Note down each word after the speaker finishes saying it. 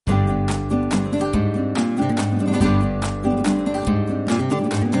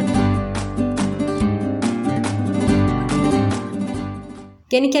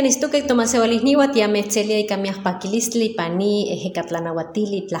Kenikianistuke tomasewalihniwa tiametzelia ika miajpakilistli pani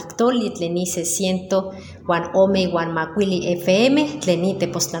ejekatlanauatili tlahtoli tleni 601.makuili FM tleni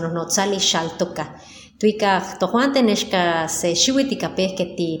tepostlanojnotzali xaltoka. Tuika tojuante nexka se xiuitl ika pehke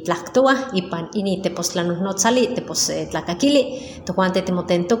titlahtoa ipan ini tepostlanojnotzali tlakakili tojuante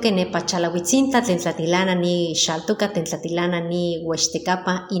timotentoke nepa Chalauitzintla tlen tlatilana ni xaltoka tlen tlatilana ni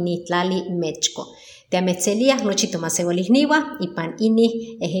Uextekapa ini tlali Mechko. Teametzelia nochi tomasewalihniwa ipan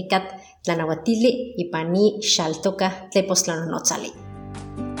ini ejekat tlanauatili ipan ni xaltoka tepostlanojnotzali.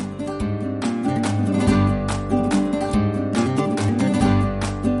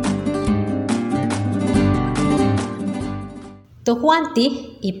 Tojuanti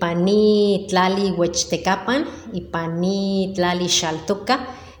ipan ni tlali Uextekapan ipan ni tlali xaltoka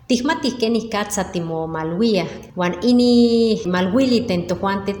tihmatih kenih katsa timomaluia uan ini malwili ten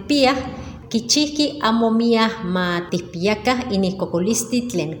tojuante tpiah kichihki amo miah ma tihpiakah inih kokolistli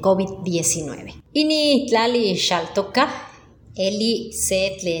tlen COVID-19. Ini tlali xaltoka eli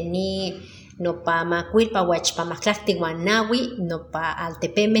se tleni nopa makuilpa uechpamahtlakti uan naui nopa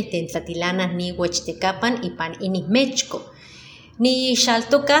altepemeh tlen tlatilanah ni Uextekapan ipan inih Mechko. Ni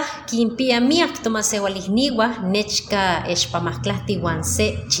xaltoka kinpia miak tomasewalihniwa nechka expamahtlahti uan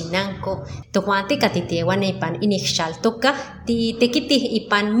se chinanko. Tojuante katitiewan ipan inih xaltoka titekitih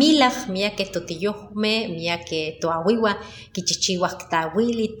ipan milah miakeh totiyohmeh, miakeh toawiwa kichihchiwah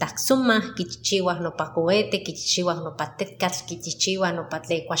ktawili, tahksomah, kichihchiwah nopa cohete, kichihchiwah nopa tetkatl, kichihchiwah nopa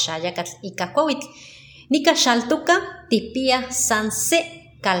tlekuaxayakatl ika kuawitl. Nika xaltoka tipia san se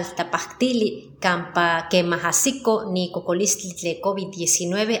kaltapahtili kampa kemah ahsiko ni kokolistli tle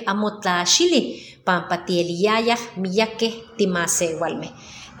COVID-19 amo tlaxili pampa tieliyayah miyakeh timasewalmeh.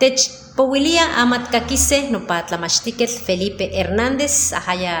 Techpowilia amatkakiseh nopa tlamachtiketl Felipe Hernández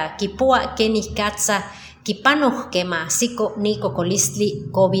ahaya kipoa kenih katsa kipanoj kemah ahsiko ni kokolistli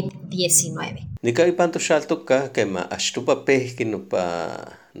COVID-19. Nika ipan toxaltoka kemah axtopa pehki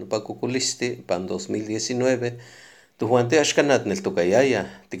nopa kokolistli ipan 2019 tojuante axkanah tneltokayaya,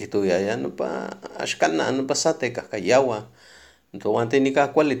 tikihtoyaya nopa axkanah nopa sa tekahkayawa. Tojuante nika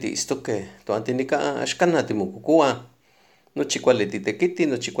kuali tiistokeh, tojuante nika axkanah timokokoah. Nochi kuali titekitih,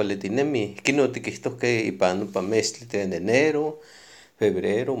 nochi kuali tinemih. Kinon tikihtohkeh ipan nopa mestli tlen enero,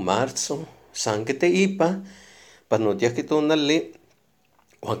 febrero, marzo, san keteipa panotiyahki tonali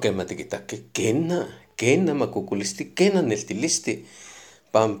uan kemah tikitahkeh kena makokolistli, kena neltilistli.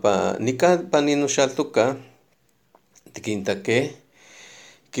 Pampa nika ipan nin noxaltoka tikintakeh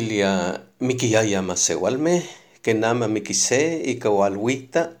kilia mikiyaya masewalmeh, kenama mikise ika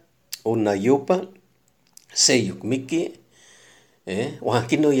ualwita onayopa se yokmiki, uan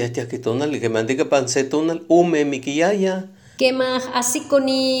kinon yahtiyahki tonali keman tika pan se tonal ome mikiyaya. Kemah ahsiko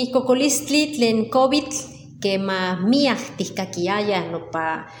ni kokolistli tlen COVID, kemah miak tihkakiyaya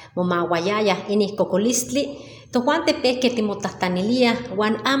nopa momawayayah inih kokolistli, tojuante pehke timotlahtlaniliah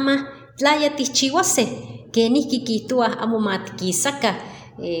uan ama tlaya tihchiuaseh kenih kikihtoah amo matikisakah,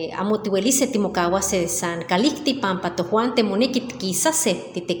 amo tiueliseh timokauaseh san kalikti pampa tojuante moneki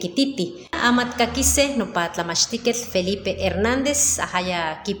tikisaseh titekititih. Amatkakiseh nopa tlamachtiketl Felipe Hernández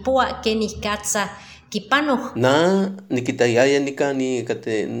ahaya kipoa kenih katsa kipanoj. Na nikitayaya nika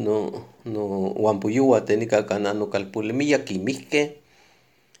nikate no uanpoyowah nika kana nokalpoli miyak kimihkeh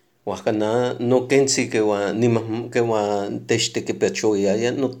uan kana nokentzi kewan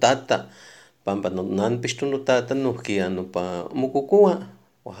techtekipachoyaya notata pampa nonanpixto notata nohki nopa mokokoa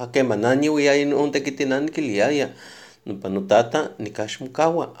uan kemah naniuiyaya ontekitinani nikiliaya nopa notata nika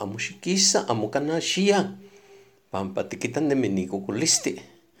xmokaua, amo xikisa, amo kana xia pampa tikita nemi nikokolistli.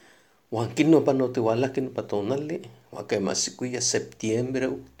 Uan kinon panotiualahki nopa tonali uan kemah ahsikoya septiembre,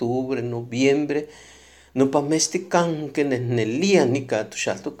 octubre, noviembre, nopa mestli kanke nehnelia nika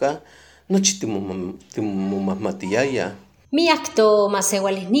toxaltoka nochi timomahmatiyayah. Miak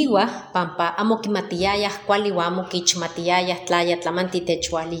tomasewalihniwa pampa amo kimatiyayah kuali uan amo kiixmatiyayah tlaya tlamanti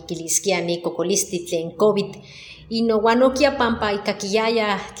techualikiliskia ni kokolistli tlen COVID. Inon okia pampa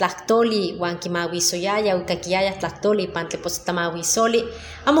ikakiyayah tlahtoli uan kimawisoyayah ikakiyayah tlahtoli ipan tlepostlamawisoli,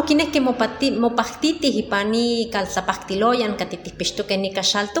 amo kinehkeh mopahtitih ipan ni kaltlapahtiloyan katitihpixtokeh nika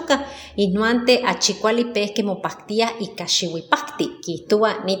xaltoka, inuante achi kuali pehkeh mopahtiah ika xiuipahti,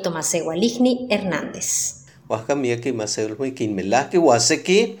 kihtowa ni tomasewalihni Hernández. Oaxka miakeh masewalmeh kinmelahkeh uan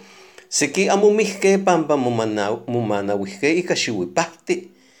seki amo mihkeh pampa momanauihkeh ika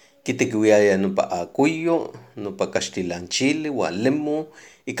xiuipahti. Kitekiuiaya nopa akuyo, nopa kaxtilanchili uan lemon,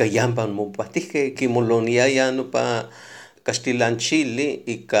 ika yampa mopahtihkeh kimoloniaya nopa kaxtilanchili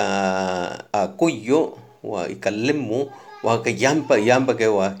ika akuyo uan ika lemon uan yampa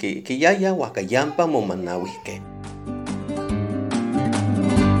kewah kiyaya uan yampa momanauihkeh.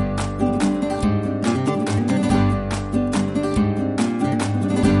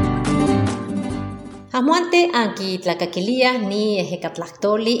 Amuante anki tlacaquilia ni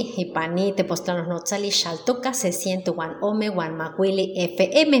ejecatlactoli ipani tepostlanosnotzali xaltoca 601 macuili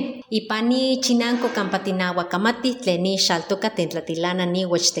FM ipani chinanco campatinawa camati tleni xaltoca tentlatilana ni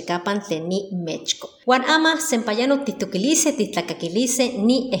Huachtecapan tleni Mechco. Juan ama sempayano tituquilice titlacaquilice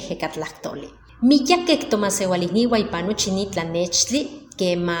ni ejecatlactoli. Miyakek tomaseualihniwa ipanu chini tlanechtli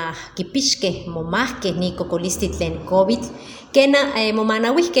kema kipixke momahke ni cocolisti tlen COVID kena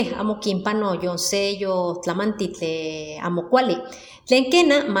momanawihke amo kimpano yonseyo tlamanti tle amo kuali tlen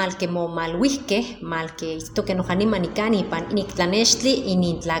kena malke momalwihke malke istoke nojanima nikani ipan iniktlanechtli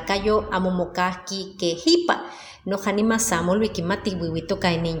inintlakayo amo mokahki ke hipa nojanima samolwi kimati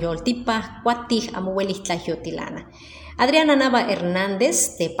wiwitoka ininyoltipa kuatih amo welih tlayotilana. Adriana Nava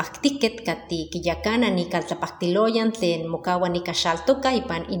Hernández te paktiket kati kiyakana ni kaltlapaktiloyan tlen mokawa ni kaxaltoka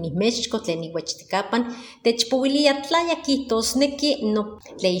ipan inimechko tlen Huachtecapan techpowilia tlayakitosneki no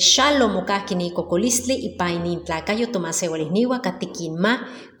tleixalo mokahki ni kokolistli ipan inintlakayo tomaseualihniwa kati kinma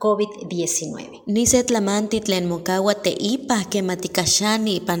COVID-19. Ni se tlamanti tlen mokawa te ipa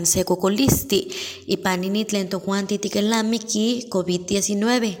kematikaxani ipan se kokolisti ipan ini tlen tojuanti tikelamiki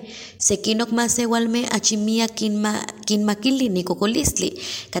COVID-19 sekinok maseualme achimia kinmakili ni kokolistli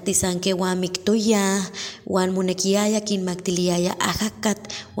katisanke wan miktoya wan monekiaya kinmaktiliaya ajakat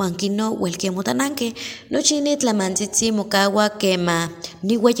wan kino welkemotananke nochi ni tlamantzitzi mokawa kema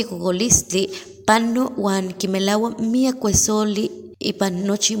ni weyi kokolistli pano wan kimelawa mia kuesoli ipan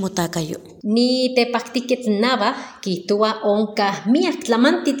nochi motakayo. Ni tepaktiket nava kitua onka miak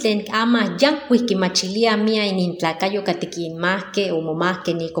tlamanti tlen ama yankuih kimachilia mia inintlakayo katikinmahke o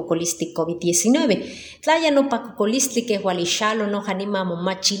momahke ni kokolisti COVID-19. Tlaya nopa kokolistli ke hualixalo nojanima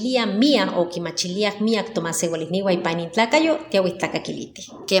momachilia mia o kimachilia miak tomaseualihniwa ipan inintlakayo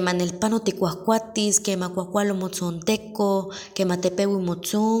tiauihtlakakiliti. Kema nelpano tikuahkuatis, kema kuahkualo motzonteko, kema tepewi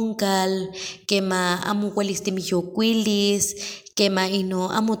motzonkal, kema amo uelis timihyokuilis, kema ino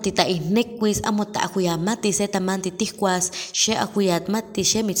amo titaihnekwis, amo taahuyamatis, se tamanti tihkuas, xe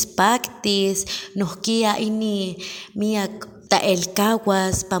ahuyatmatis, xe mitzpaktis, nohkia ini miak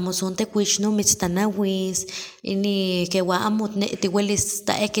taelkawas, pamosontekwix no mitztanawis, ini kewa amo tiwelis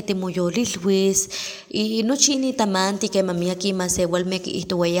taeki timoyolilwis, y nochi ini tamanti kema miaki maseualme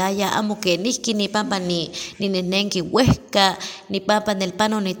kihtowayaya amo kenihki ni pampa ni nenenki wehka, ni pampa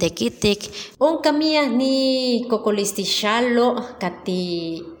nelpano ni tekitik. Onka mia ni kokolistixalo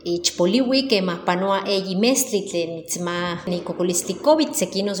kati ichpoliwi kema panoa eyi mestli tlen mitzma ni kokolisti COVID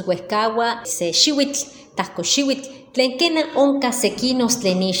sekinos wehkawa se xiwitl, tahko xiwitl, tlen kena onka sekinos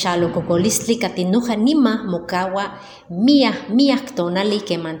tlen ixalo kokolistli kati nojanima mokawa miak tonali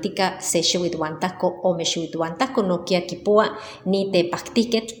kemantika se xiwitl wan tahko ome xiwitl wan tahko nokia kipoa ni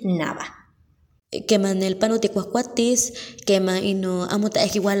tepaktiket nava. Kema nelpano tikuahkuatis, kema ino amo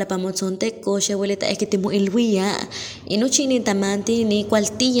taekiwala pamotzonteko, xeweli taeki timoilwia, y nochi ini tamanti ni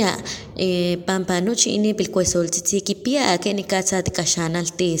kualtia, pampa nochi ini pilkuesoltzitzi kipia keni katsa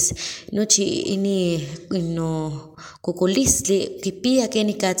tikaxanaltis, nochi ini ino kokolistli kipia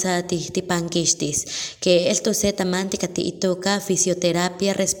keni katsa tipankixtis, que esto se tamanti kati itoka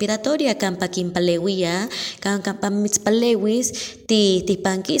fisioterapia respiratoria kampa kinpalewia, kampa mitzpalewis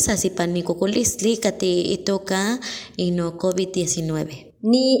tipankisas ipan ni kokolistli kati itoka ino COVID-19.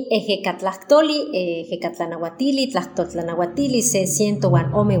 Ni ejecatlactoli, ejecatlanahuatili, tlahtoltlanahuatili,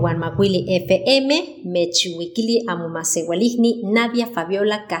 601 macuili FM, mechihuiquili amumaseualihni Nadia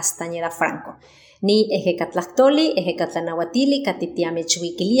Fabiola Castañeda Franco. Ni ejecatlactoli, ejecatlanahuatili,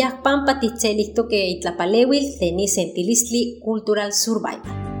 katitiamechihuiquiliah, pampa titzelihtoque itlapaleuil, teni sentilistli Cultural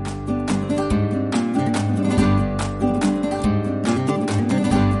Survival.